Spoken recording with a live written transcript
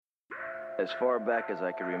As far back as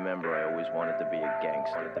I can remember, I always wanted to be a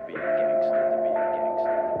gangster.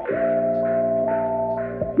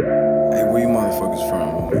 Hey, where you motherfuckers from,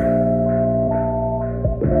 homie?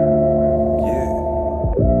 Yeah.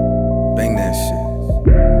 Bang that shit.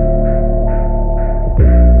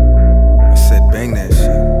 I said bang that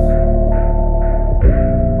shit.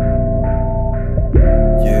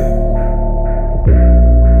 Yeah.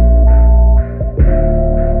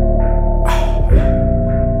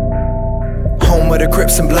 Home of the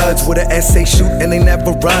Crips and Bloods, where the SA shoot and they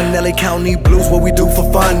never run. LA County Blues, what we do for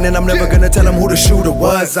fun. And I'm never gonna tell them who the shooter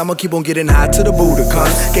was. I'ma keep on getting high till the Buddha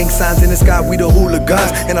comes. Gang signs in the sky, we the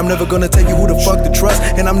hooligans. And I'm never gonna tell you who the fuck to trust.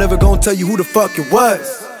 And I'm never gonna tell you who the fuck it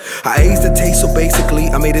was. I aced the taste, so basically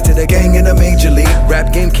I made it to the gang in a major league.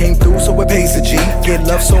 Rap game came through, so it pays the G. Get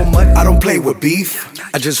love so much, I don't play with beef.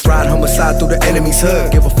 I just ride homicide through the enemy's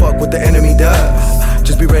hood. Give a fuck what the enemy does.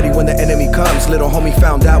 Just be ready when the enemy comes. Little homie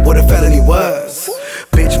found out what a felony was.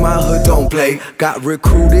 Bitch, my hood don't play. Got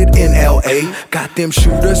recruited in LA. Got them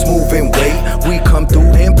shooters moving weight. We come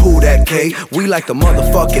through and pull that K. We like the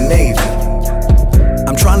motherfucking Navy.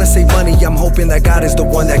 I'm trying to save money, I'm hoping that God is the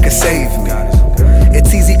one that can save me.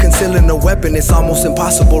 It's easy concealing a weapon, it's almost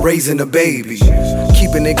impossible raising a baby.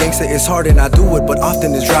 Keeping it gangster is hard and I do it, but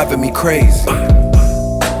often it's driving me crazy.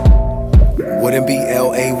 Wouldn't be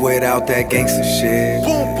LA without that gangster shit.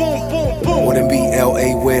 Wouldn't be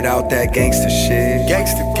LA without that gangster shit.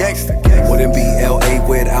 Gangster. Wouldn't be LA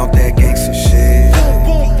without that gangster shit.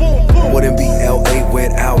 Wouldn't be LA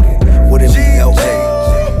without it. Wouldn't be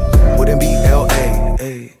LA. Wouldn't be LA.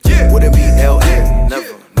 Wouldn't be LA.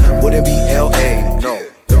 Never. Wouldn't be LA. No.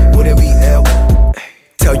 Wouldn't be LA.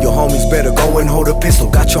 Tell your homies better go and hold a pistol.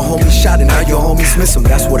 Got your homies shot and now your homies miss them.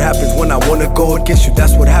 That's what happens when I wanna go against you.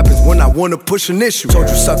 That's what happens when I wanna push an issue. Told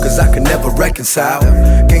you suckers I could never reconcile.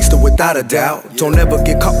 Gangster without a doubt. Don't ever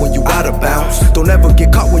get caught when you out of bounds. Don't ever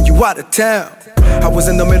get caught when you out of town. I was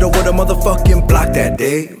in the middle with a motherfucking block that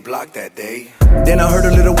day. Then I heard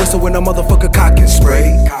a little whistle when a motherfucker cocked and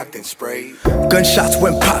sprayed. Gunshots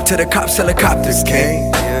went pop to the cops, helicopters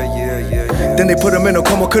came. Then they put him in a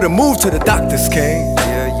coma, couldn't move till the doctors came.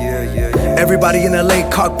 Everybody in LA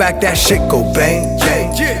cock back, that shit go bang.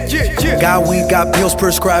 God, we got pills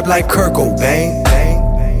prescribed like Kurt Cobain.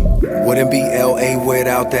 Wouldn't be LA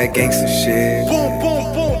without that gangster shit.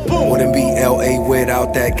 Wouldn't be LA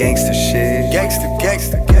without that gangster shit. Gangster.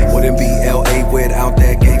 Wouldn't be LA without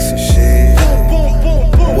that gangster shit.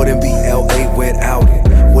 Wouldn't be LA without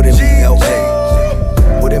it. Wouldn't be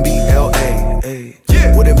LA. Wouldn't be LA.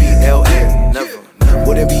 Wouldn't be LA. Never.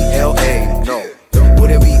 Wouldn't be LA. No.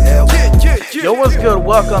 Wouldn't be LA. Yo, what's good?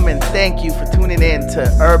 Welcome and thank you for tuning in to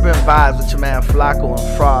Urban Vibes with your man Flacco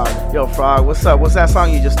and Frog. Yo, Frog, what's up? What's that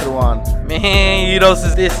song you just threw on? Man, you know,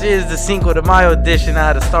 since this is the Cinco de Mayo edition, I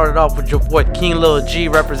had to start it off with your boy King Lil G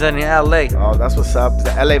representing LA. Oh, that's what's up.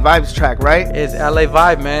 The LA Vibes track, right? It's LA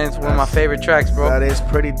Vibe, man. It's one of my favorite tracks, bro. That is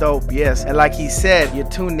pretty dope, yes. And like he said, you're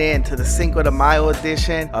tuned in to the Cinco de Mayo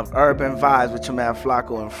edition of Urban Vibes with your man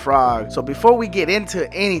Flacco and Frog. So before we get into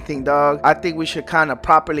anything, dog, I think we should kind of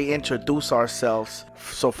properly introduce ourselves.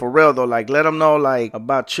 So for real though, like let them know like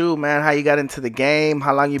about you, man, how you got into the game,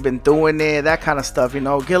 how long you been doing it, that kind of stuff, you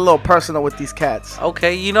know. Get a little personal with these cats.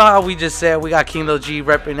 Okay, you know how we just said we got King Lil G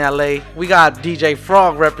repping LA, we got DJ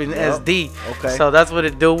Frog repping SD. Okay. So that's what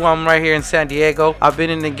it do. I'm right here in San Diego. I've been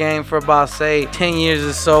in the game for about say 10 years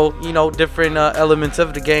or so. You know, different elements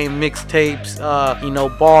of the game, mixtapes, you know,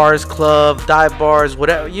 bars, club, dive bars,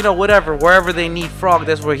 whatever, you know, whatever. Wherever they need Frog,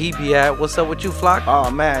 that's where he be at. What's up with you, Flock? Oh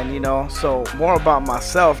man, you know, so more about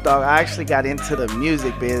myself, dog. I actually got into the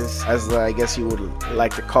music biz, as I guess you would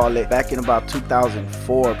like to call it, back in about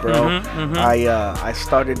 2004, bro. I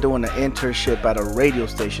started doing an internship at a radio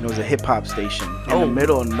station. It was a hip hop station in the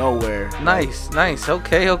middle of nowhere. Nice.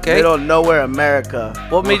 Okay. Middle of nowhere, America.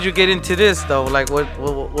 What made you get into this though? Like what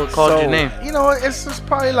called your name? You know, it's just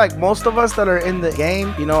probably like most of us that are in the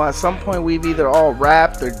game. You know, at some point we've either all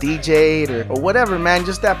rapped or DJ'd or whatever, man.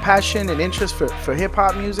 Just that passion and interest for hip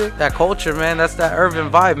hop music. That culture, man. That's that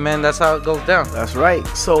urban vibe, man. That's how it goes down. That's right.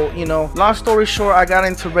 So, you know, long story short, I got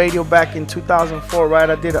into radio back in 2004, right?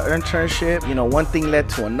 I did an internship. You know, one thing led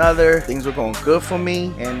to another. Things were going good for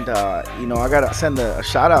me. And, you know, I got to send a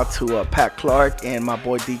shout out to Pat Clark and my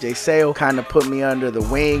boy DJ Sale. Kind of put me under the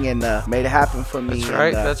wing and made it happen for me.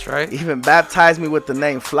 That's right. Even baptized me with the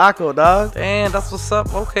name Flacco, dog. Damn, that's what's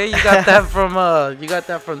up. Okay, you got that from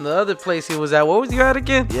the other place he was at. What was you at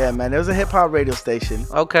again? Yeah, man, it was a hip hop radio station.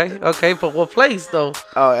 Okay, but what place though?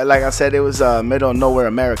 Oh, like I said, it was middle of nowhere,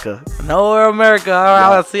 America. Nowhere, America.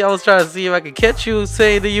 All right, yeah. I was trying to see if I could catch you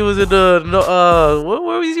saying that you was in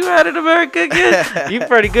Where was you at in America again? You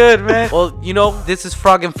pretty good, man. Well, you know, this is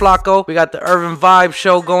Frog and Flacco. We got the Urban Vibe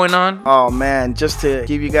show going on. Oh man, just to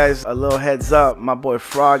give you guys a little heads up, my boy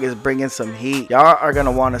Frog is bringing some heat. Y'all are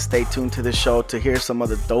gonna want to stay tuned to the show to hear some of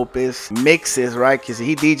the dopest mixes, right? Because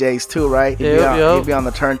he DJs too, right? He'll be on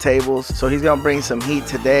the turntables, so he's gonna bring some heat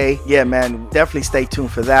today. Yeah, man, definitely stay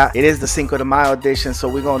tuned for that. It is the Cinco de Mayo edition, so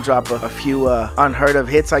we're gonna drop a few unheard of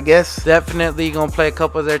hits, I guess. Definitely gonna play a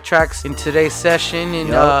couple of their tracks in today's session,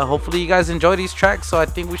 and hopefully you guys enjoy these tracks. So I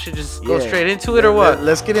think we should just go straight into it, or what?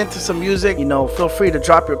 Let's get into some music. You know, feel free to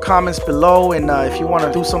drop your comments below, and if you want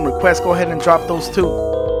to do some requests, go ahead and drop those too.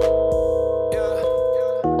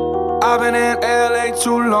 I've been in LA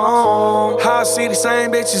too long. I see the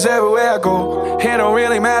same bitches everywhere I go. It don't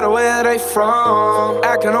really matter where they from.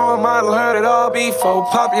 Acting on a model, heard it all before.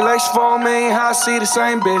 Population 4 million, I see the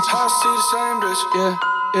same bitch. I see the same bitch,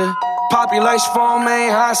 yeah. Population 4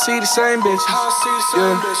 million, I see the same bitch. I see the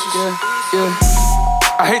same bitches, yeah.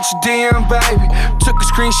 I hit your DM, baby. Took a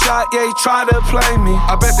screenshot, yeah, you tried to play me.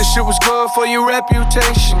 I bet this shit was good for your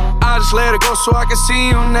reputation. I just let it go so I can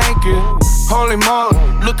see you naked. Holy moly,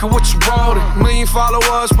 look at what you wrote. 1 million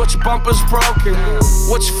followers, but your bumper's broken.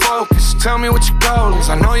 What's your focus? Tell me what your goal is.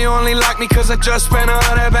 I know you only like me cause I just spent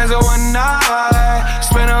 100 bands on one night.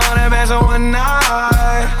 Spent 100 bands on one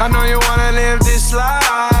night. I know you wanna live this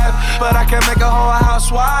life, but I can't make a whole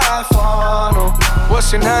housewife. Oh no.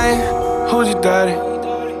 What's your name? Who's your daddy?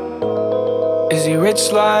 Is he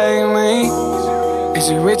rich like me? Is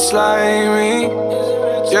he rich like me?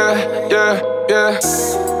 Yeah.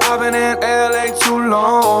 I've been in LA too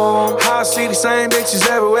long. I see the same bitches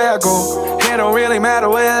everywhere I go. It don't really matter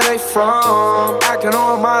where they from. Acting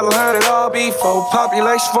on a model, heard it all before.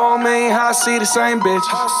 Population 4 million, I see the same bitch.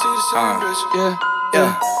 I see the same bitch,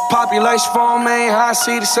 yeah. Population 4 million, I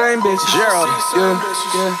see the same bitch. Gerald,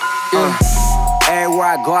 Yeah.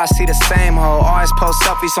 Everywhere I go, I see the same hoe. Always post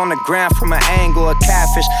selfies on the ground from an angle. A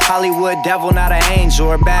catfish, Hollywood devil, not an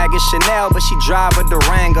angel. Her bag is Chanel, but she drive a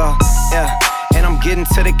Durango. Yeah. And I'm getting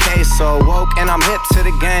to the case, so woke and I'm hip to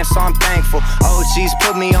the game, so I'm thankful. OGs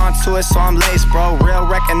put me onto it, so I'm laced, bro. Real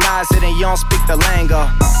recognize it and you don't speak the lingo.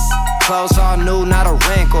 Clothes all new, not a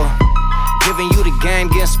wrinkle. Giving you the game,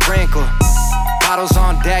 getting sprinkled. Bottles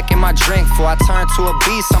on deck and my drink full. I turn to a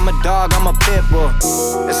beast, I'm a dog, I'm a pit bull.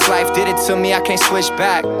 This life did it to me, I can't switch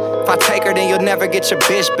back. If I take her, then you'll never get your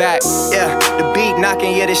bitch back. Yeah, the beat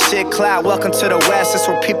knocking, yeah, this shit cloud. Welcome to the West, that's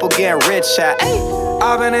where people getting rich at.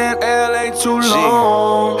 I've been in LA too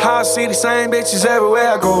long. I see the same bitches everywhere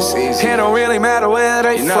I go. It don't really matter where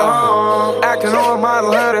they from. Acting on a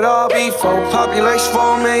model, heard it all before. Population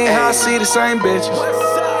 4 million, I see the same bitches.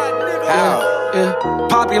 Yeah.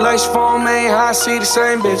 Population 4 million, I see the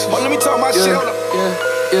same bitches. Oh, let me talk my shit.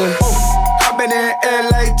 Yeah. I've been in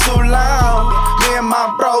LA too long. Me and my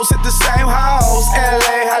bros at the same house.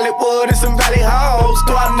 LA, Hollywood, and some valley hoes.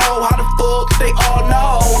 Do I know how the fuck they all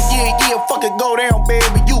know? Yeah, fuck it, go down,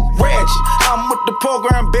 baby. You rich. I'm with the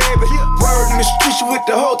program, baby. Word in the streets, you with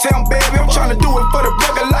the whole town, baby. I'm tryna do it for the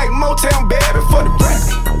record like Motown, baby. For the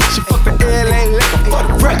record. She fucked the LA liquor for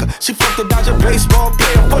the record. She fucked the Dodger baseball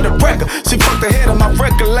player for the record. She fucked the head of my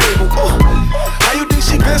record label. How you think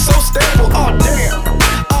she been so stable? Oh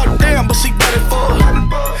damn, but she got it for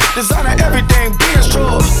designer everything, being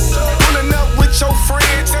strong. Pulling up with your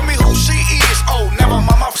friend, tell me who she is. Oh, never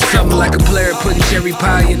mind, my friend. Something like a player putting cherry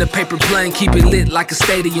pie in a paper plane. Keep it lit like a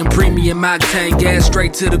stadium, premium octane. Gas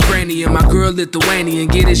straight to the cranium. My girl Lithuanian,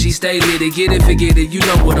 get it, she stay lit it. Get it, forget it, you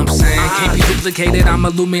know what I'm saying. Can't be duplicated, I'm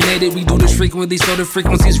illuminated. We do this frequently, so the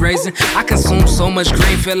frequency's raising. I consume so much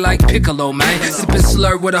green, feel like Piccolo, man. Sipping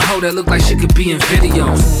slur with a hoe that look like she could be in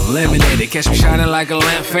videos. Laminated, catch me shining like a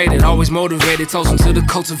lamp faded. Always motivated, toasting to the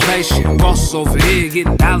cultivation. Bosses over here,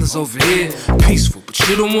 getting dollars over here. Peaceful, but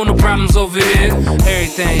you don't want no problems over here.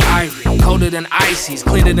 Everything ivory, colder than ices,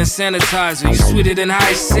 cleaner than sanitizer. You sweeter than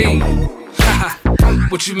iced tea.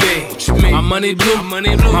 What you mean? My money blue,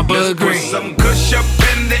 my blood green. Put some kush up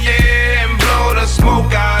in the air and blow the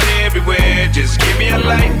smoke out everywhere. Just give me a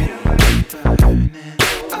light.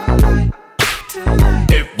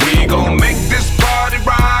 If we gon' make this party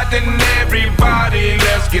right, then everybody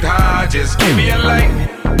let's get high. Just give me a light.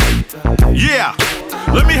 Yeah,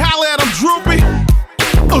 let me holler at him, Droopy.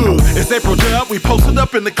 It's April Dub, we posted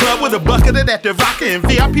up in the club with a bucket of that vodka and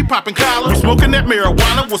VIP popping collar. We smoking that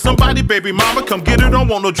marijuana with somebody, baby mama. Come get it, don't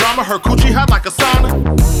want no drama. Her coochie hot like a sauna.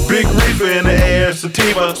 Big reefer in the air,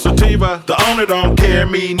 sativa. The owner don't care,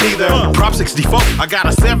 me neither. Prop 64, I got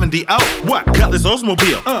a 70. Oh, what? Cutlass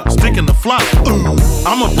Oldsmobile. Stick in the flow.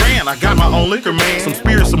 I'm a brand, I got my own liquor, man. Some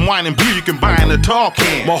spirits, some wine and beer you can buy in a tall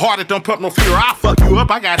can. More heart, it don't pump no fear. I'll fuck you up,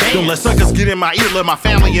 I got hands. Don't let suckers get in my ear, love my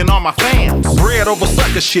family and all my fans. Bread over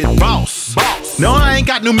sucker shit, boss. No, I ain't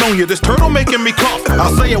got pneumonia, this turtle making me cough.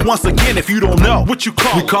 I'll say it once again if you don't know what you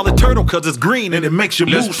call it. We call it turtle cause it's green and it makes you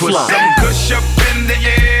move slow. Let's put some kush up in the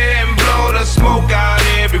air and blow the smoke out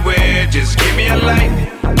everywhere. Just give me a light.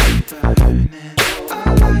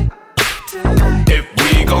 If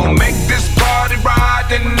we gon' make this party right,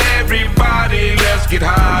 then everybody let's get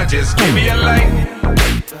high. Just give me a light.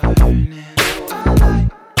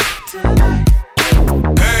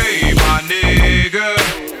 Hey, my nigga,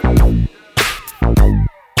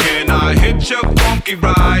 can I hit your funky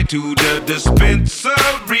ride to the dispensary?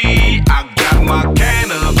 I got my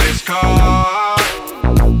cannabis card,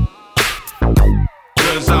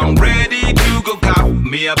 cause I'm ready to go cop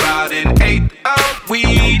me about an 8 of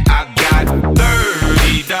weed. I got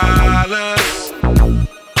 $30,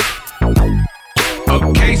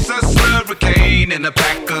 a case of Slurricane and a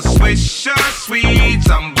pack of Swisher Sweets.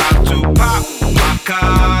 I'm about to pop my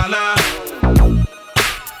collar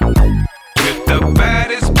with the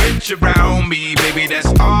baddest bitch around me, baby, that's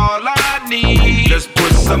all I need. Let's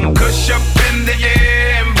put some kush up in the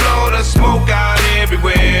air and blow the smoke out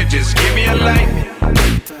everywhere. Just give me a light.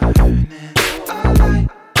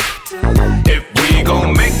 If we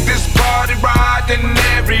gon' make this party right, then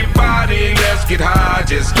everybody let's get high.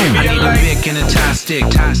 Just give me a light. I need a Bic and a tie stick.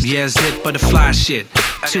 Yeah, zip butterfly shit.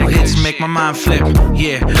 2 hits make my mind flip.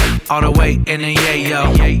 Yeah, all the way in the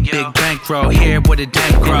yo. Big bankroll here where the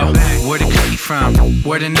dank grow. Where the cookie from?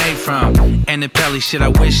 Where the name from? And the pelly shit, I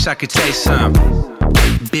wish I could taste some.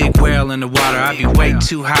 Big whale in the water, I be way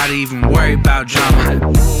too high to even worry about drama.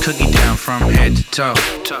 Cookie down from head to toe.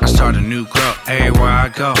 I start a new grow everywhere I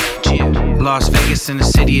go. Las Vegas in the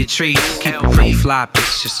city of trees. Keep it pretty fly,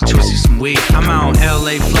 bitch, just twisting some weed. I'm out on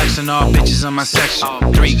LA flexing, all bitches on my section.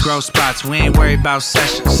 3 grow spots, we ain't worried about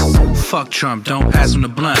sessions. Fuck Trump, don't pass him the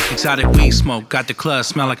blunt. Exotic weed smoke, got the club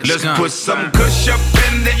smell like a skunk. Let's put some kush up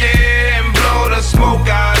in the air and blow the smoke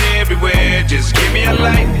out everywhere. Just give me a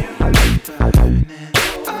light.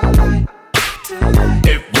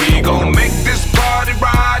 If we gon' make this party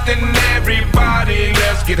right, then everybody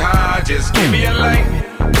let's get high. Just give me a light.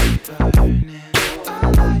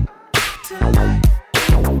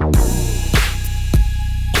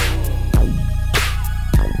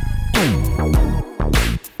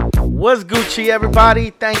 What's Gucci, everybody?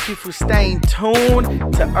 Thank you for staying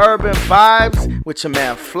tuned to Urban Vibes with your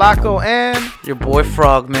man Flacco and Your boy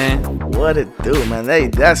Frogman. what it do, man? Hey,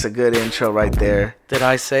 that's a good intro right there. Did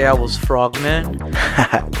I say I was Frogman?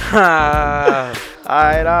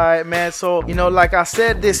 All right, man. So, like I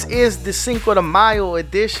said, this is the Cinco de Mayo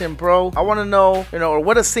edition, bro. I want to know,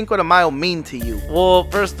 what does Cinco de Mayo mean to you? Well,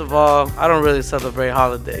 first of all, I don't really celebrate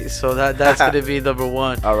holidays, so that's gonna be number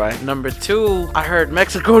one. All right. Number two, I heard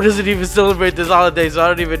Mexico doesn't even celebrate this holiday, so I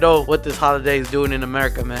don't even know what this holiday is doing in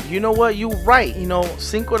America, man. You know what? You're right.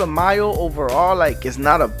 Cinco de Mayo overall, it's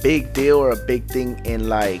not a big deal or a big thing in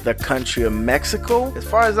the country of Mexico. As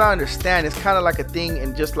far as I understand, it's kind of like a thing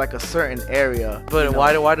in just a certain area. But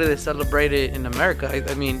why do they celebrate it in America?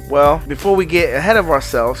 I mean, well, before we get ahead of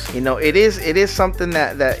ourselves, it is something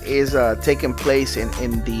that is taking place in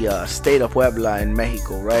the state of Puebla in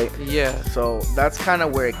Mexico, right? Yeah. So that's kind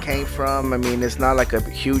of where it came from. I mean, it's not like a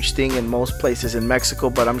huge thing in most places in Mexico,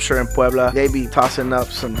 but I'm sure in Puebla they be tossing up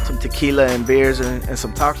some tequila and beers and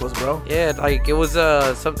some tacos, bro. Yeah, it was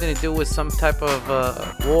something to do with some type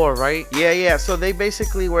of war, right? Yeah. So they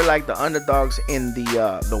basically were the underdogs in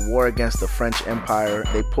the war against the French Empire.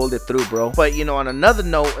 They pulled it through, bro. But on another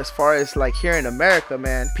note, as far as here in America,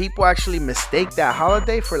 man, people actually mistake that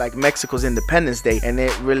holiday for Mexico's Independence Day, and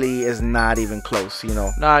it really is not even close.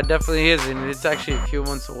 Nah, it definitely is, and it's actually a few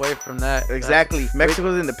months away from that. Exactly.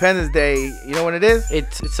 Mexico's Independence Day, you know when it is?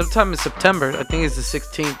 It's sometime in September. I think it's the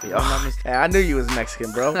 16th. I knew you was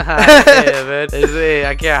Mexican, bro. Yeah, man.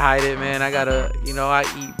 I can't hide it, man. I gotta, I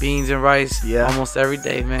eat beans and rice almost every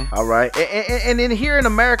day, man. All right. And then here in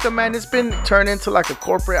America, man, it's been turning into like a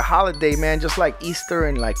corporate holiday, man, just like Easter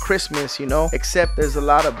and like Christmas, you know, except there's a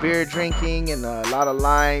lot of beer drinking and a lot of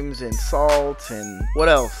limes and salt and what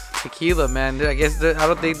else? Tequila, man. I guess I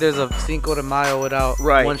don't think there's a Cinco de Mayo without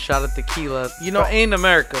one shot of tequila. You know, in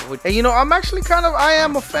America. And you know, I'm actually I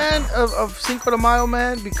am a fan of Cinco de Mayo,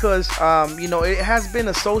 man, because you know, it has been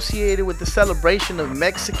associated with the celebration of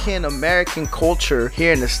Mexican American culture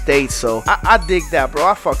here in the States. So I dig that, bro.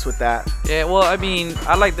 I fucks with that. Yeah, well, I mean,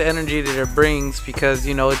 I like the energy that it brings because,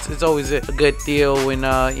 you know, it's always a good deal when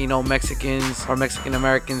you know, Mexicans or Mexican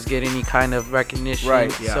Americans get any kind of recognition.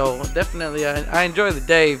 Right. Yeah. So definitely, I enjoy the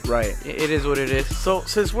day. Right. It is what it is. So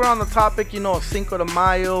since we're on the topic, you know, of Cinco de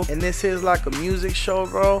Mayo, and this is like a music show,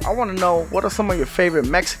 bro, I want to know, what are some of your favorite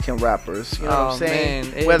Mexican rappers? You know what I'm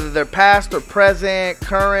saying? Man, whether they're past or present,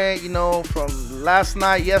 current, you know, from last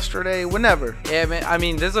night, yesterday, whenever. Yeah, man. I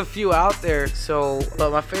mean, there's a few out there. So,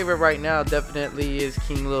 but my favorite right now definitely is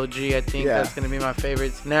King Lil G. I think that's gonna be my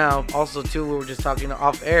favorites. Now, also too, we were just talking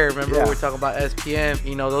off air. Remember we were talking about SPM?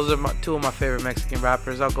 You know, those are two of my favorite Mexican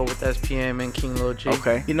rappers. I'll go with SPM and King Lil G.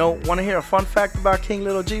 Okay. You know, want to hear a fun fact about King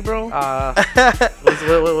Lil G, bro?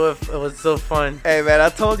 What's so fun? Hey, man, I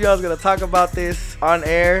told you I was gonna talk about this on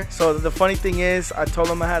air. So the funny thing is, I told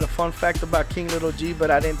him I had a fun fact about King Lil G, but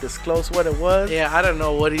I didn't disclose what it was. Yeah, I don't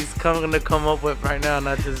know what he's gonna come up with right now.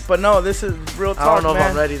 Not just. But no, this is real talk, I don't know man.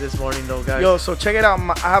 if I'm ready this morning, though, guys. Yo, so check it out.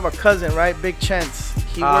 I have a cousin, right? Big Chance.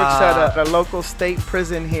 He works at a local state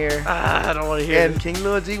prison here. I don't want to hear And this. King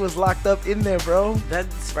Lil G was locked up in there, bro.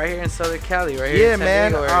 That's right here in Southern Cali, right here. Yeah, in San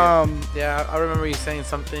man. Diego area. Yeah, I remember you saying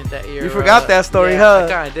something that year. You forgot that story, huh?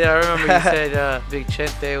 I kind of did. I remember you said Big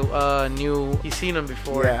Chente knew he seen him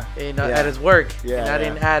before at his work. Yeah, and I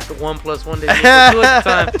didn't add the 1 + 1 that you two at the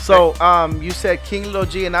time. So you said King Lil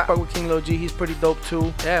G, and I fuck with King Lil G. He's pretty dope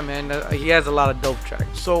too. Yeah, man. He has a lot of dope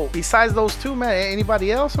tracks. So besides those two, man,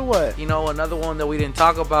 anybody else or what? You know, another one that we didn't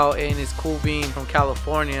talk about, and it's cool being from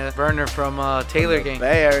California, Werner from Taylor Gang.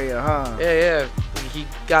 Bay Area, huh? Yeah. He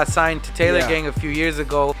got signed to Taylor Gang a few years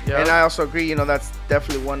ago. Yep. And I also agree, you know, that's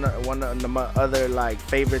definitely one of my other like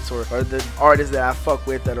favorites or the artists that I fuck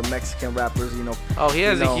with that are Mexican rappers, you know. Oh, he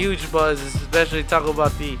has a huge buzz, especially talk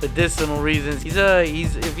about the medicinal reasons. He's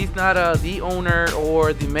if he's not the owner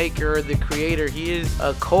or the maker or the creator, he is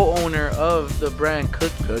a co-owner of the brand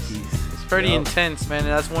Cookies. Pretty intense, man, and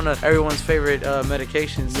that's one of everyone's favorite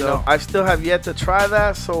medications. You know, I still have yet to try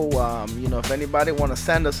that, so you know, if anybody want to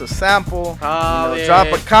send us a sample, drop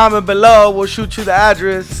a comment below. We'll shoot you the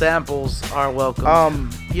address. Samples are welcome.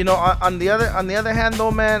 You know, on the other hand,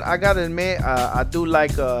 though, man, I gotta admit, I do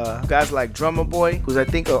like guys like Drummer Boy, who's I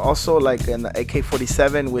think also like in the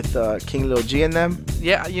AK-47 with King Lil G in them.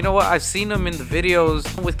 Yeah, you know what? I've seen him in the videos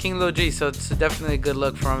with King Lil G, so it's definitely a good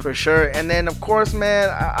look for him. For sure. And then of course, man,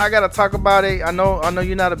 I gotta talk about it. I know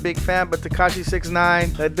you're not a big fan, but Tekashi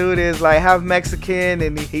 6ix9ine, that dude is like half Mexican,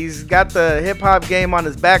 and he's got the hip hop game on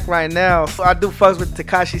his back right now. So I do fuss with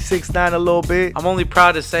Tekashi 6ix9ine a little bit. I'm only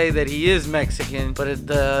proud to say that he is Mexican, but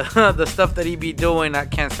the stuff that he be doing, I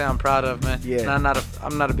can't say I'm proud of, man. Yeah. And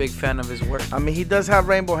I'm not a big fan of his work. I mean, he does have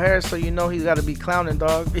rainbow hair, so you know he's got to be clowning,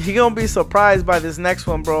 dog. He gonna be surprised by this next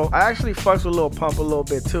one, bro. I actually fucks with Lil Pump a little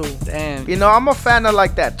bit too. Damn. You know, I'm a fan of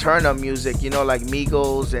like that turn up music, you know, like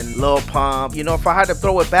Migos and Lil Pump. You know, if I had to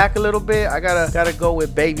throw it back a little bit, I gotta go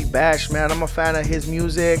with Baby Bash, man. I'm a fan of his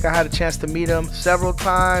music. I had a chance to meet him several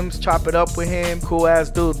times, chop it up with him. Cool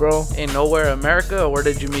ass dude, bro. In Nowhere America, or where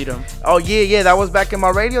did you meet him? Oh yeah, that was back in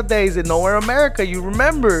my radio days in Nowhere America. You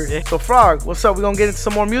remember? Yeah. So Frog, what's up? We gonna get into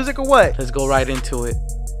some more music or what? Let's go right into it.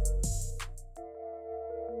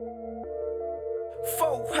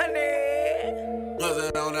 400. What's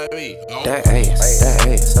that on that beat? That ass, that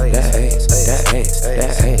ass, that ass, that ass, that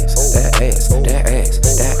ass, that ass, that ass,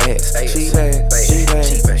 that ass. She bad, she bad,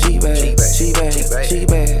 she bad, she bad, she bad, she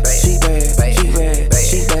bad, she bad,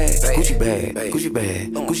 she bad. Gucci bag, Gucci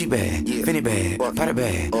bag, Gucci bag, Fendi bag, Prada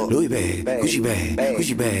bag, Louis bag, Gucci bag,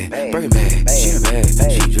 Gucci bag, Birkin bag. She in a bag,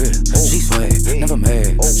 she drip, she swag, never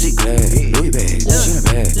mad, she glad. Louis bag, she in a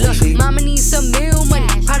bag. Look, mama needs some meal money,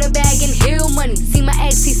 Prada bag and heel money. See my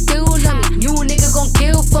ex, he still love me. New nigga gon'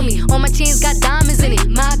 kill for me. All my chains got diamonds in it,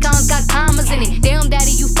 my accounts got commas in it. Damn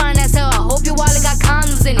daddy, you fine as hell. I hope your wallet got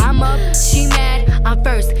condoms in it. I'm up, she mad, I'm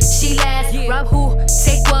first, she last. Rob who,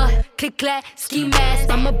 take what? Click clack, ski mask.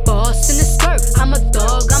 I'm a boss in the skirt. I'm a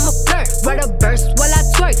dog, I'm a flirt. Write a verse while I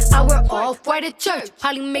twerk. I wear off-white at church.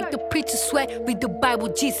 Probably make the preacher sweat. Read the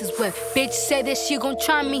Bible, Jesus wept. Bitch said that she gon'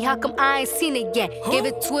 try me. How come I ain't seen it yet? Gave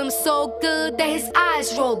it to him so good that his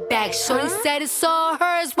eyes rolled back. Shorty said it's all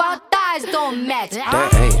hers while thighs don't match. That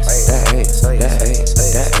ass, that ass, that ass,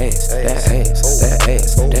 that ass, that ass, that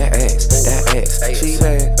ass, that ass, that ass. She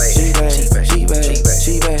bad, she bad, she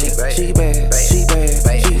she bad, she bad,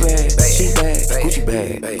 she bad, she bad. Gucci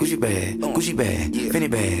bag, Gucci bag, Gucci bag, Fendi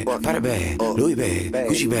bag, Prada bag, Louis bag,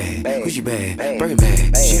 Gucci bag, Gucci bag, Birkin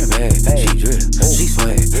bag. She in a bag, she drip, she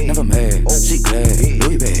swag, never mad, she glad.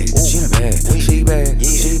 Louis bag, she in a bag, she bad,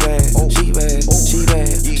 she bad, she bad, she bad,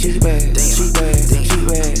 she bad, she bad, she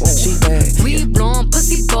bad, she bad. We blowin'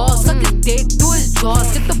 pussy balls, suck his dick through his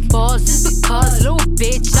drawers, get the balls just because, little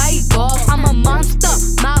bitch, I eat golf. I'm a monster,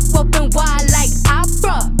 mouth open wide like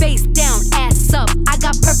opera, face down, ass up. I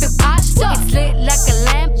got perfect posture. It's lit like a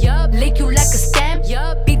lamp, yup. Lick you like a stamp,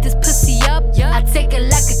 yup. Beat this pussy up, yup. I take it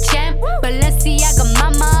like a champ. Balenciaga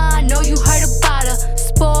mama, I know you heard about her.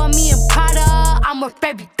 Spoil me in Prada, I'm worth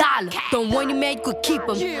every dollar. Don't want you man, you could keep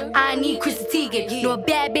them. I need Chrissy Teigen, know a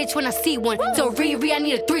bad bitch when I see one. So Riri, I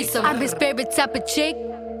need a threesome. I'm his favorite type of chick.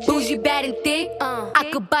 Bougie, bad and thick. I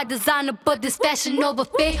could buy designer, but this fashion over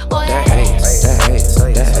fit. Oh, that ass, that ass,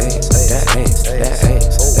 that ass, that ass, that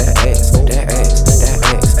ass, that ass, that ass, that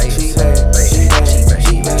ass. She bad, she bad, she bad,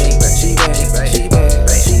 she bad, she bad, she bad, she bad, she bad.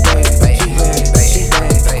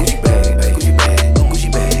 Gucci bag, Gucci bag, Gucci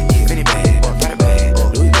bag, Fendi bag, Prada bag,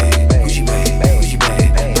 Louis bag, Gucci bag, Gucci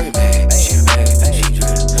bag, Birkin bag. She in a bag, she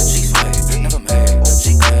drip, she swag, never mad,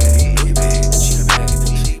 she glad. Louis bag, she in a bag,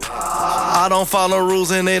 she bad. I don't follow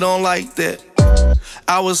rules and they don't like that.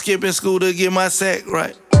 I was skipping school to get my sack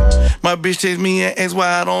right. My bitch text me and asked why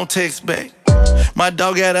I don't text back. My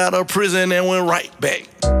dog got out of prison and went right back.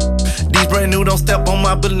 These brand new don't step on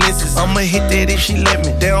my Balenciagas. I'ma hit that if she let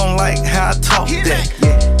me. They don't like how I talk that.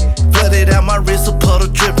 Yeah. Flooded out my wrist, a puddle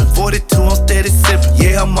dripping. 42, I'm steady sipping.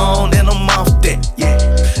 Yeah, I'm on and I'm off that. Yeah.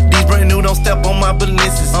 These brand new don't step on my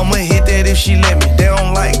Balenciagas. I'ma hit that if she let me. They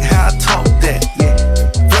don't like how I talk that. Yeah.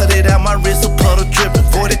 Flooded out my wrist, a puddle dripping.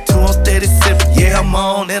 42, I'm steady sipping. Yeah, I'm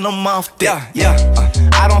on and I'm off that. Yeah.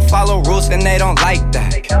 I don't follow rules and they don't like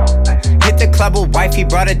that. Hit the club with wife, he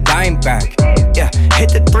brought a dime back. Yeah,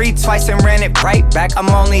 hit the 3 twice and ran it right back. I'm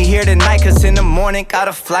only here tonight cause in the morning got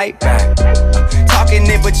a flight back. Talking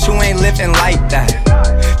it but you ain't living like that.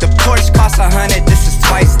 The Porsche costs 100, this is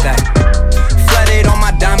twice that. Flooded on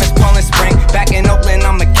my diamonds, Poland Spring. Back in Oakland,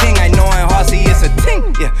 I'm a king. I know in Halsey it's a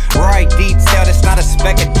ting. Yeah, right detail, there's not a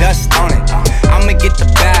speck of dust on it. I'ma get the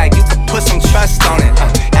bag, you can put some trust on it.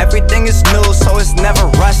 Everything is new, so it's never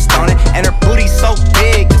rust on it. And her booty so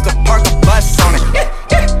big, you can park a bus on it.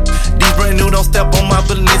 These brand new don't step on my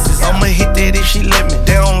Balenciagas. I'ma hit that if she let me.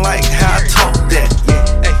 They don't like how I talk that.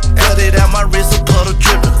 Cut it out my wrist, a puddle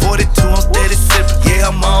dripping. 42, I'm steady sipping. Yeah,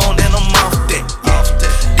 I'm on and I'm off that.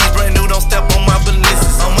 These brand new don't step on my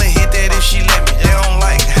Balenciagas. I'ma hit that if she let me. They don't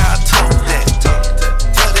like how I talk that.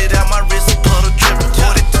 Cut it out my wrist, a puddle dripping.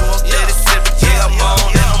 42, I'm steady sipping. Yeah, I'm on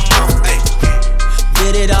and I'm off that.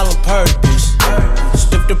 Did it all on purpose.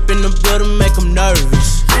 Stepped up in the building, make them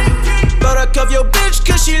nervous. Better cuff your bitch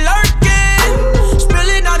cause she lurking.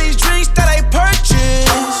 Spilling all these drinks that I purchased.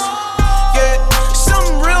 Yeah,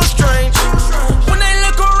 something real strange. When they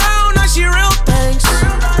look around, I see real things.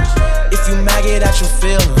 If you maggot at your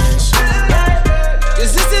feelings,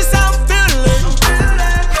 cause this is how I'm feeling.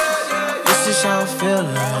 This is how I'm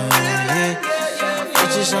feeling. Yeah.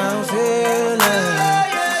 This is how I'm feeling.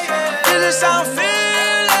 This is how I'm feeling.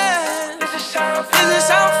 This is how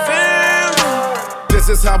I'm feeling. This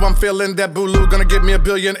is how I'm feeling, that Bulu gonna give me $1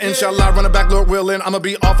 billion. Inshallah, running back, Lord willing. I'ma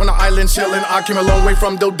be off on the island chillin'. I came a long way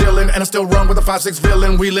from Doe Dillon, and I still run with a 5'6"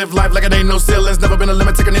 villain. We live life like it ain't no ceilings. Never been a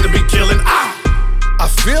limit, take a need to be killing. I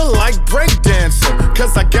feel like breakdancing,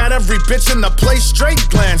 cause I got every bitch in the place straight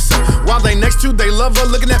glancing. While they next to, they love her,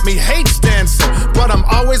 looking at me, hates dancing. But I'm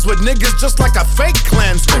always with niggas just like a fake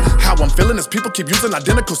Klansman. How I'm feeling is people keep using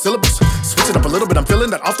identical syllables. Switch it up a little bit, I'm feeling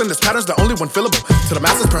that often this pattern's the only one fillable. To the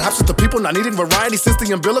masses, perhaps it's the people not needing variety since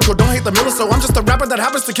the umbilical. Don't hate the miller, so I'm just a rapper that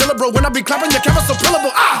happens to kill it, bro. When I be clapping, your camera's so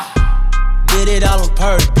pillable. Did it all on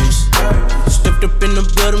purpose. Stepped up in the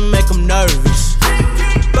building, make them nervous.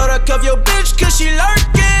 Better cuff your bitch cause she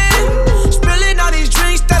lurking. Spilling all these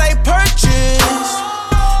drinks that I purchased.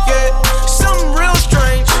 Yeah, something real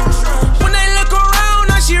strange. When they look around,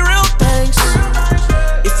 I see real things.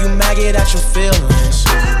 If you maggot at your feelings,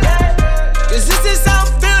 cause this is how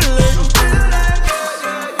I'm feeling.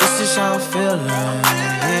 This is how I'm feeling.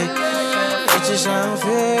 Yeah. This is how I'm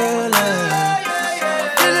feeling.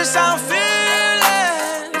 This is how I'm feeling.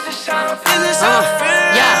 This is how I'm feeling.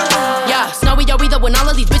 Yeah, Snowy, yo, we the one all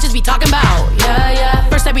of these bitches be talking about. Yeah.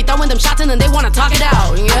 First I be throwing them shots and then they wanna talk it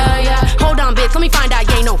out. Yeah. Hold on, bitch, let me find out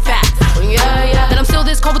you ain't no fact. Yeah. Then I'm still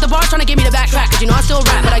this cold with the bars trying to get me to backtrack. Cause you know I still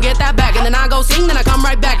rap, but I get that back. And then I go sing, then I come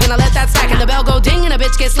right back. Then I let that stack. And the bell go ding, and a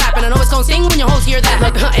bitch get slapped. And I know it's gon' sting when your hoes hear that.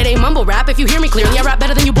 Look, it ain't mumble rap if you hear me clearly. I rap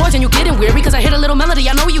better than you boys and you getting weird. Because I hit a little melody,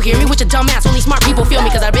 I know you hear me. With your dumb ass, only smart people feel me.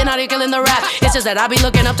 Cause I've been out here killing the rap. It's just that I be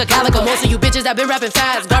looking up to Calico. Most of you bitches that been rapping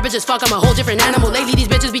fast. Garbage as fuck, I'm a whole different animal. Lately these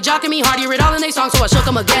bitches be jocking me hard. Hear it all in they songs, so I shook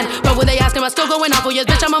them again. But when they ask him, I still going off. Oh yes,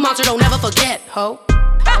 bitch, I'm a monster, don't never forget, ho.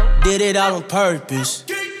 Did it all on purpose.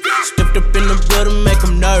 Stepped up in the building, make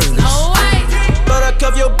them nervous. No way. But I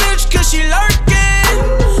cuff your bitch cause she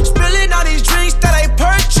lurking. Spilling all these drinks that I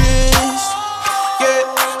purchased.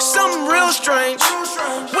 Yeah, something real strange.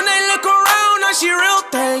 When they look around, I see real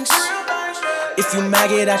things. If you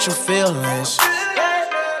maggot at your feelings.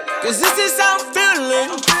 Cause this is how I'm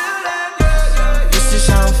feeling. This is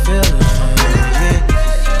how I'm feeling. Yeah,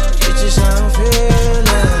 this is how I'm feeling.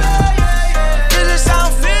 This is how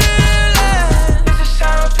I'm feeling.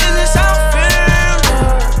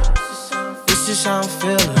 This is how I'm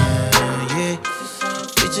feeling. Yeah,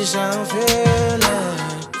 this is how I'm feeling.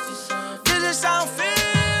 This is how I'm feeling.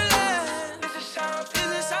 This is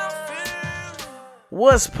how I'm feeling.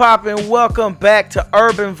 What's poppin'? Welcome back to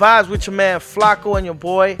Urban Vibes with your man Flacco and your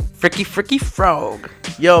boy Fricky Frog.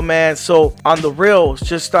 Yo, man, so on the real,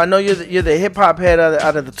 just I know you're the hip-hop head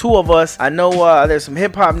out of the two of us. I know there's some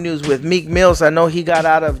hip-hop news with Meek Mills. I know he got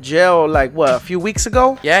out of jail, like, a few weeks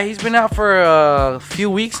ago? Yeah, he's been out for a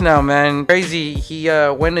few weeks now, man. Crazy. He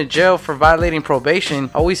went to jail for violating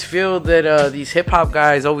probation. I always feel that these hip-hop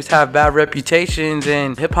guys always have bad reputations,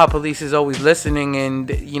 and hip-hop police is always listening,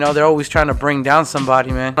 and, you know, they're always trying to bring down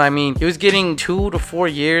somebody, man. I mean, he was getting 2 to 4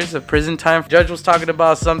 years of prison time. The judge was talking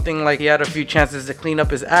about something like he had a few chances to clean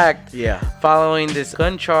up his act, following this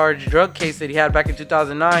gun charge drug case that he had back in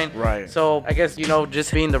 2009. Right. So I guess, you know,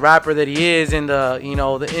 just being the rapper that he is, and the, you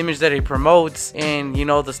know, the image that he promotes, and, you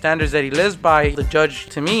know, the standards that he lives by, the judge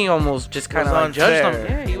to me almost just kind of like judged him.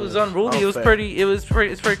 Yeah, he was unruly. It was pretty. It's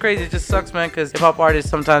pretty crazy. It just sucks, man, because hip hop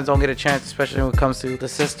artists sometimes don't get a chance, especially when it comes to the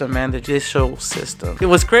system, man, the judicial system.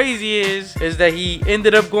 What's crazy is that he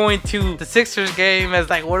ended up going to the Sixers game as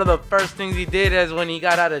like one of the first things he did as when he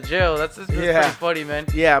got out of jail. That's pretty funny, man.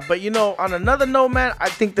 Yeah, but you know, on another note, man, I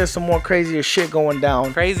think there's some more crazier shit going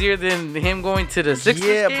down. Crazier than him going to the Sixers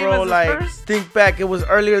game? Yeah, bro, like, think back, it was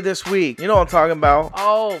earlier this week. You know what I'm talking about.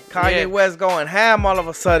 Oh, Kanye West going ham all of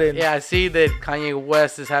a sudden. Yeah, I see that Kanye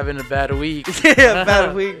West is having a bad week. Yeah,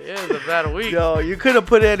 bad week. Yeah, it's a bad week. Yo, you couldn't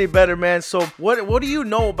put it any better, man. So what do you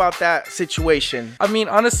know about that situation? I mean,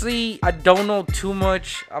 honestly, I don't know too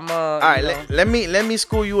much. All right, let me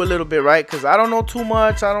school you a little bit, right? Because I don't know too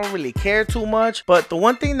much. I don't really care too much. But the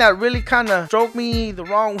one thing that really kind of stroked me the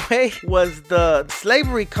wrong way was the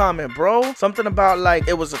slavery comment, bro. Something about like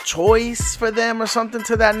it was a choice for them or something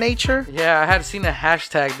to that nature. Yeah, I had seen a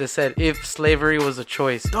hashtag that said if slavery was a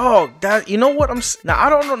choice. Dog, that, you know what now I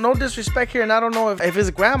don't know, no disrespect here, and I don't know if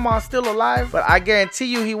his grandma's still alive, but I guarantee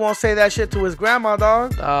you he won't say that shit to his grandma,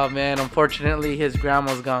 dog. Oh man, unfortunately his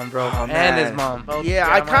grandma's gone, bro. And his mom. Yeah,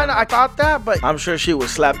 I thought that, but I'm sure she would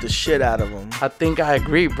slap the shit out of him. I think I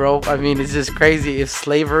agree, bro. I mean, it's just crazy. If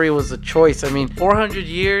slavery was a choice, I mean, 400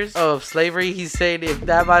 years of slavery, he's saying if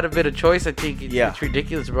that might have been a choice, I think it's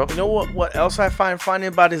ridiculous, bro. You know what else I find funny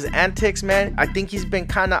about his antics, man? I think he's been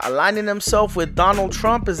kind of aligning himself with Donald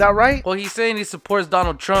Trump. Is that right? Well, he's saying he supports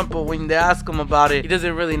Donald Trump, but when they ask him about it, he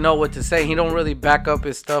doesn't really know what to say. He don't really back up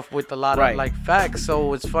his stuff with a lot of like facts. So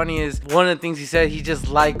what's funny is one of the things he said, he just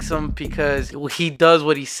likes him because he does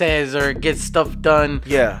what he says or gets stuff done.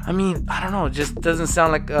 Yeah. I mean, I don't know. It just doesn't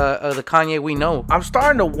sound like the Kanye we know. I'm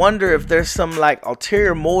starting to wonder if there's some like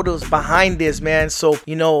ulterior motives behind this, man. So,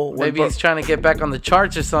 you know, maybe he's trying to get back on the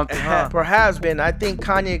charts or something. Perhaps, man. I think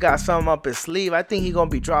Kanye got something up his sleeve. I think he's gonna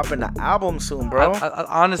be dropping an album soon, bro.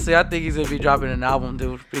 Honestly, I think he's gonna be dropping an album,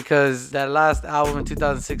 dude, because that last album in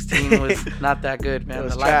 2016 was not that good, man. It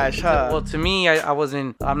was trash, huh? Well, to me,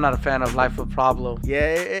 I'm not a fan of Life of Pablo.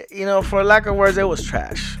 Yeah, you know, for lack of words, it was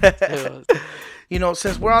trash. You know,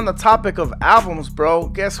 since we're on the topic of albums, bro,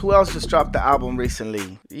 guess who else just dropped the album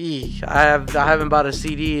recently? I haven't bought a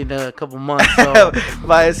CD in a couple months. So.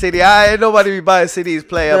 Buy a CD? Ain't nobody be buying CDs,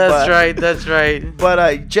 player. That's right.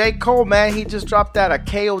 But J. Cole, man, he just dropped a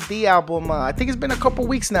KOD album. I think it's been a couple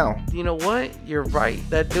weeks now. You know what? You're right.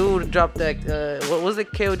 That dude dropped that. What was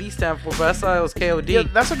it KOD stand for? But I thought it was KOD. Yeah,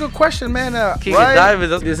 that's a good question, man. King of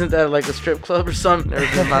Diamonds. Isn't that like a strip club or something?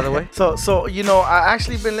 By the way. So you know, I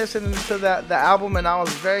actually been listening to the album album and I was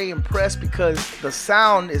very impressed because the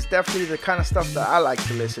sound is definitely the kind of stuff that I like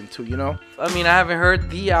to listen to, you know? I mean, I haven't heard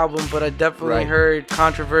the album, but I definitely heard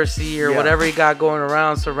controversy or whatever he got going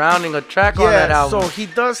around surrounding a track on that album. So he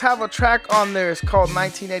does have a track on there. It's called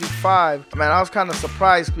 1985. Man, I was kind of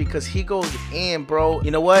surprised because he goes in, bro. You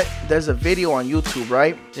know what? There's a video on YouTube,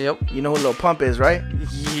 right? Yep. You know who Lil Pump is, right?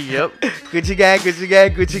 Yep. Gucci gang, Gucci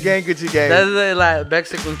gang, Gucci gang, Gucci gang. That's a like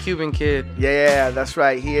Mexican Cuban kid. Yeah, that's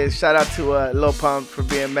right. He is. Shout out to Lil Pump for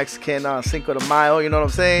being Mexican on Cinco de Mayo. You know what I'm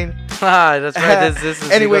saying? That's right. This is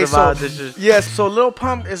anyway. So yes. So Lil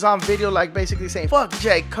Pump is on video, like basically saying "fuck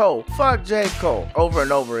J. Cole," over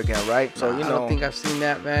and over again, right? So you know. I don't think I've seen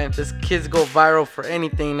that, man. This kids go viral for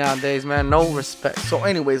anything nowadays, man. No respect. So,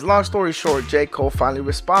 anyways, long story short, J. Cole finally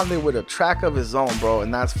responded with a track of his own, bro,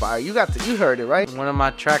 and that's fire. You heard it, right? One of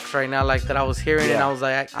my tracks right now, like that I was hearing, and I was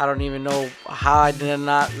like, I don't even know how I did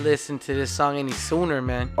not listen to this song any sooner,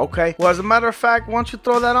 man. Okay. Well, as a matter of fact, why don't you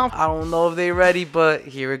throw that on? I don't know if they ready, but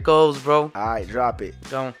here it goes, bro. All right, drop it.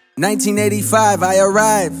 Go. 1985, I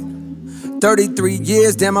arrived. 33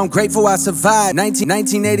 years, damn, I'm grateful I survived.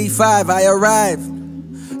 1985, I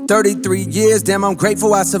arrived. 33 years, damn, I'm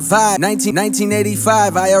grateful I survived.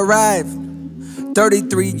 1985, I arrived.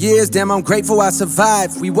 33 years, damn, I'm grateful I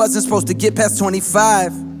survived. We wasn't supposed to get past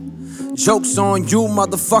 25. Joke's on you,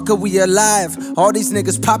 motherfucker, we alive. All these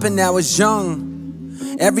niggas popping now is young.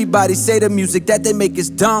 Everybody say the music that they make is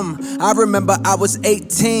dumb. I remember I was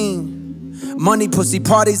 18. Money, pussy,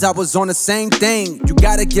 parties, I was on the same thing. You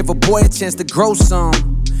gotta give a boy a chance to grow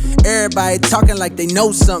some. Everybody talking like they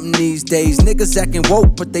know something these days. Niggas acting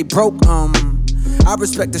woke, but they broke, I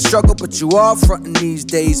respect the struggle, but you all frontin' these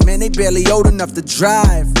days. Man, they barely old enough to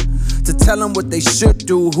drive. To tell them what they should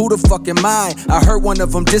do, who the fuck am I? I heard one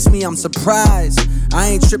of them diss me, I'm surprised. I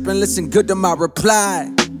ain't trippin', listen good to my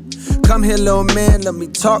reply. Come here, little man, let me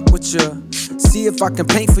talk with ya. See if I can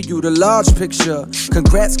paint for you the large picture.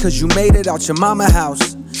 Congrats, cause you made it out your mama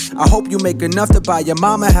house. I hope you make enough to buy your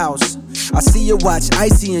mama house. I see you watch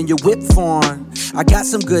Icy and your whip foreign. I got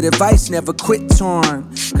some good advice, never quit torn.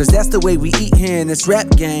 Cause that's the way we eat here in this rap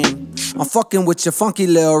game. I'm fucking with your funky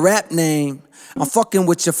little rap name. I'm fucking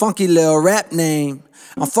with your funky little rap name.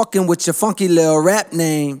 I'm fucking with your funky little rap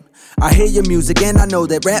name. I hear your music and I know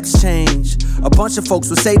that raps change. A bunch of folks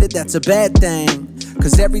will say that that's a bad thing.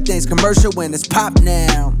 Cause everything's commercial when it's pop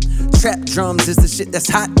now. Trap drums is the shit that's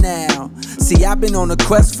hot now. See, I've been on a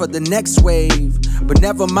quest for the next wave. But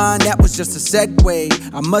never mind, that was just a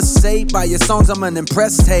segue. I must say, by your songs I'm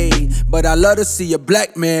unimpressed, hey. But I love to see a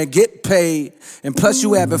black man get paid. And plus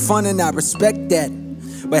you having fun and I respect that.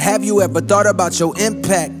 But have you ever thought about your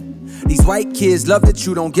impact? These white kids love that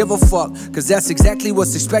you don't give a fuck. Cause that's exactly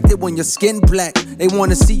what's expected when your skin black. They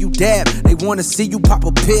wanna see you dab, they wanna see you pop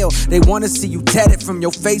a pill. They wanna see you tatted from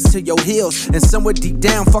your face to your heels. And somewhere deep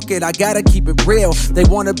down, fuck it, I gotta keep it real. They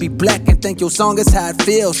wanna be black and think your song is how it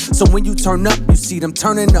feels. So when you turn up, you see them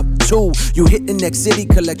turning up too. You hit the next city,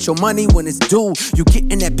 collect your money when it's due. You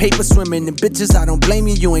getting that paper, swimming in bitches, I don't blame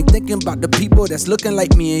you. You ain't thinking about the people that's looking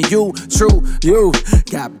like me and you. True, you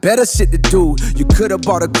got better shit to do. You could've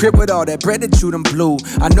bought a crib with all that bread that you done blew.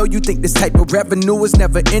 I know you think this type of revenue is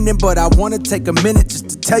never ending, but I wanna take a minute just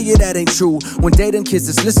to tell you that ain't true. One day them kids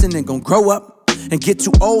that's listening gon' grow up and get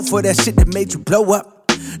too old for that shit that made you blow up.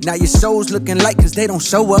 Now your show's looking light cause they don't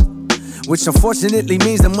show up, which unfortunately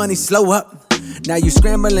means the money slow up. Now you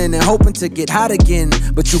scrambling and hoping to get hot again,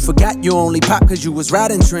 but you forgot you only pop cause you was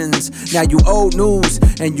riding trends. Now you old news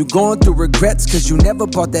and you going through regrets cause you never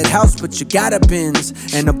bought that house but you got a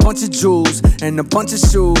Benz and a bunch of jewels and a bunch of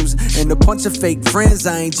shoes and a bunch of fake friends.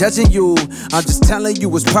 I ain't judging you, I'm just telling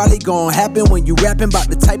you it's probably gonna happen when you rapping about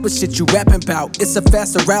the type of shit you rapping about. It's a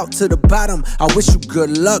faster route to the bottom, I wish you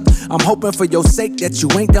good luck. I'm hoping for your sake that you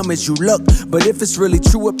ain't dumb as you look. But if it's really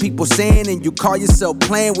true what people saying and you call yourself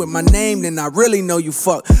playing with my name, then I really know you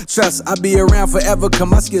fuck. Trust, I'll be around forever cause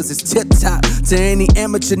my skills is tip top. To any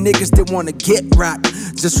amateur niggas that wanna get rocked,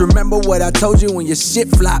 just remember what I told you when your shit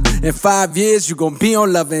flop. In 5 years you gon' be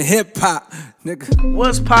on Love and Hip Hop. Nigga.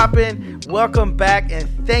 What's poppin'? Welcome back and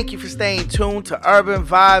thank you for staying tuned to Urban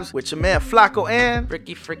Vibes with your man Flacco and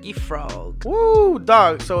Ricky Freaky Frog. Woo,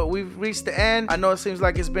 dog. So we've reached the end. I know it seems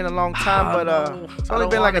like it's been a long time, but it's only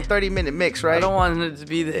been like a 30-minute mix, right? I don't want it to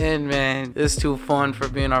be the end, man. It's too fun for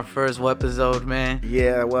being our first episode, man.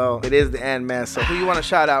 Yeah, well, it is the end, man. So who you want to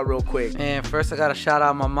shout out real quick? Man, first I gotta shout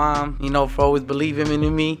out my mom, for always believing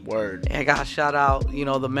in me. Word. And I gotta shout out,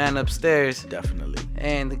 the man upstairs. Definitely.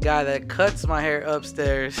 and the guy that cuts my hair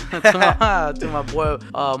upstairs to my boy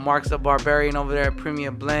Mark's the Barbarian over there at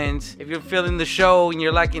Premium Blends. If you're feeling the show and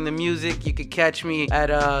you're liking the music, you could catch me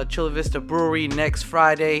at Chula Vista Brewery next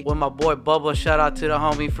Friday with my boy Bubba. Shout out to the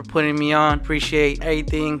homie for putting me on. Appreciate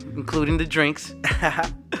everything, including the drinks.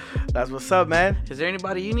 That's what's up, man. Is there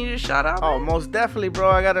anybody you need to shout out? Oh, most definitely, bro.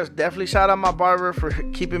 I gotta definitely shout out my barber for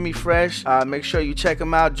keeping me fresh. Make sure you check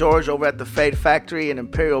him out, George, over at the Fade Factory in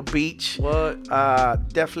Imperial Beach. What?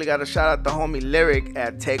 Definitely gotta shout out the homie Lyric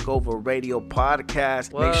at Takeover Radio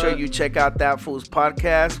Podcast. What? Make sure you check out that fool's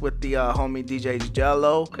podcast with the homie DJ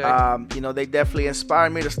Jello. Okay. You know, they definitely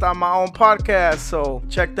inspired me to start my own podcast, so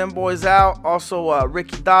check them boys out. Also,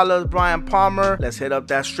 Ricky Dollars, Brian Palmer. Let's hit up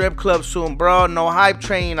that strip club soon, bro. No Hype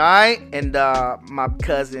Train, alright? And my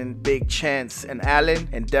cousin Big Chance and Allen.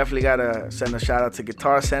 And definitely gotta send a shout out to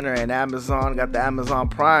Guitar Center and Amazon. Got the Amazon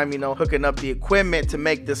Prime, you know, hooking up the equipment to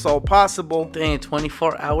make this all possible. Dang,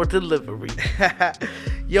 24-hour delivery.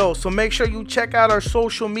 Yo, so make sure you check out our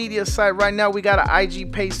social media site. Right now, we got an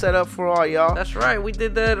IG page set up for all y'all. That's right. We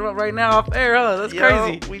did that right now off air, huh? That's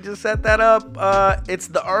crazy. We just set that up. It's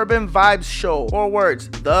the Urban Vibes Show. 4 words.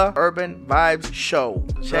 The Urban Vibes Show.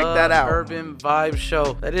 Check that out. Urban Vibes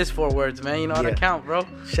Show. That is 4 words, man. You know how to count, bro.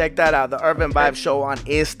 Check that out. The Urban Vibes Show on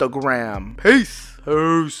Instagram. Peace.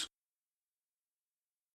 Peace.